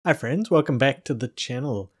Hi friends, welcome back to the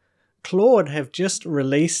channel. Claude have just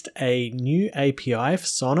released a new API for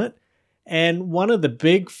Sonnet, and one of the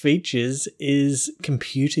big features is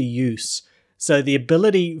computer use. So the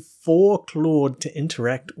ability for Claude to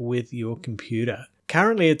interact with your computer.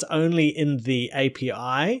 Currently it's only in the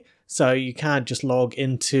API, so you can't just log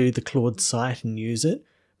into the Claude site and use it,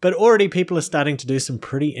 but already people are starting to do some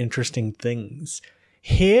pretty interesting things.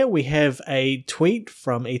 Here we have a tweet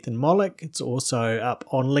from Ethan Mollick. It's also up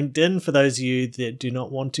on LinkedIn for those of you that do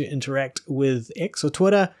not want to interact with X or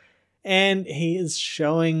Twitter. And he is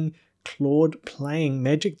showing Claude playing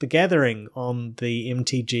Magic the Gathering on the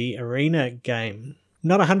MTG Arena game.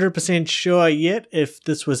 Not 100% sure yet if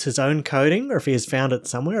this was his own coding or if he has found it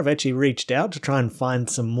somewhere. I've actually reached out to try and find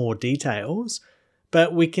some more details.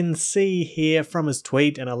 But we can see here from his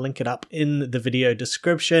tweet, and I'll link it up in the video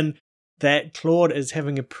description, that Claude is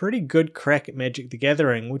having a pretty good crack at Magic the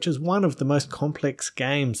Gathering, which is one of the most complex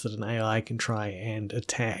games that an AI can try and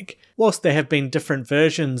attack. Whilst there have been different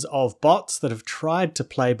versions of bots that have tried to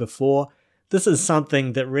play before, this is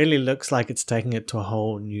something that really looks like it's taking it to a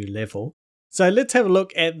whole new level. So let's have a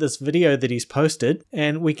look at this video that he's posted,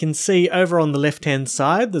 and we can see over on the left hand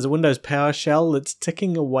side there's a Windows PowerShell that's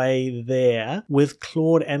ticking away there with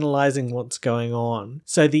Claude analyzing what's going on.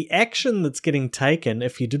 So the action that's getting taken,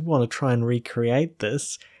 if you did want to try and recreate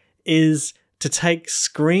this, is to take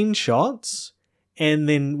screenshots, and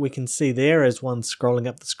then we can see there as one scrolling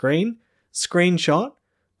up the screen, screenshot.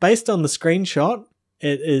 Based on the screenshot,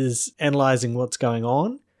 it is analyzing what's going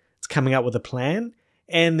on, it's coming up with a plan,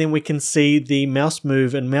 and then we can see the mouse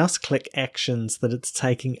move and mouse click actions that it's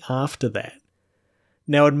taking after that.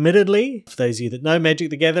 Now admittedly, for those of you that know Magic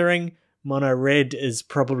the Gathering, Mono Red is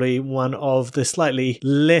probably one of the slightly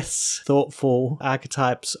less thoughtful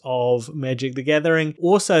archetypes of Magic the Gathering.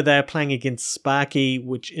 Also, they're playing against Sparky,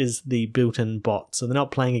 which is the built-in bot, so they're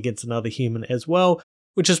not playing against another human as well,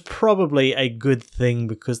 which is probably a good thing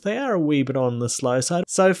because they are a wee bit on the slow side.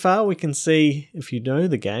 So far we can see, if you know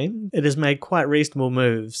the game, it has made quite reasonable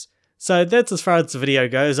moves. So that's as far as the video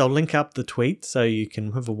goes. I'll link up the tweet so you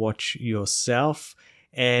can have a watch yourself,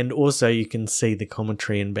 and also you can see the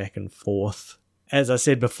commentary and back and forth. As I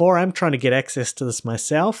said before, I'm trying to get access to this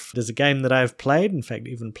myself. It is a game that I've played, in fact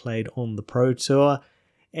even played on the Pro Tour,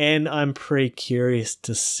 and I'm pretty curious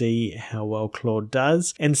to see how well Claude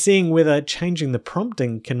does, and seeing whether changing the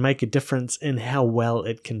prompting can make a difference in how well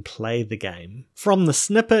it can play the game. From the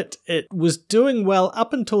snippet, it was doing well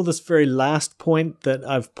up until this very last point that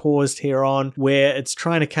I've paused here on, where it's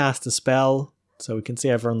trying to cast a spell. So we can see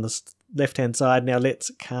over on this left-hand side, now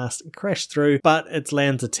let's cast Crash Through, but its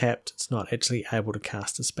lands are tapped, it's not actually able to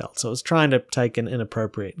cast a spell. So it's trying to take an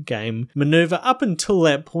inappropriate game maneuver. Up until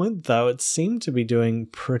that point though, it seemed to be doing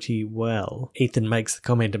pretty well. Ethan makes the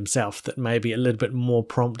comment himself that maybe a little bit more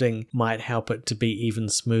prompting might help it to be even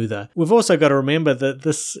smoother. We've also got to remember that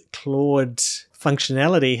this Claude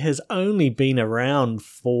functionality has only been around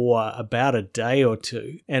for about a day or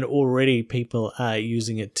two, and already people are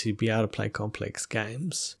using it to be able to play complex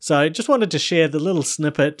games. So I just wanted to share the little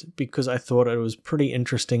snippet because I thought it was pretty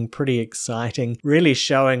interesting, pretty exciting, really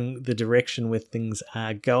showing the direction where things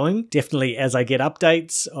are going. Definitely as I get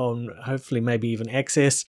updates on hopefully maybe even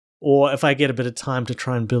access, or if I get a bit of time to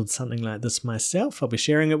try and build something like this myself, I'll be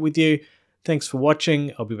sharing it with you. Thanks for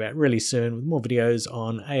watching. I'll be back really soon with more videos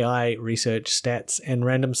on AI, research, stats, and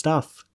random stuff.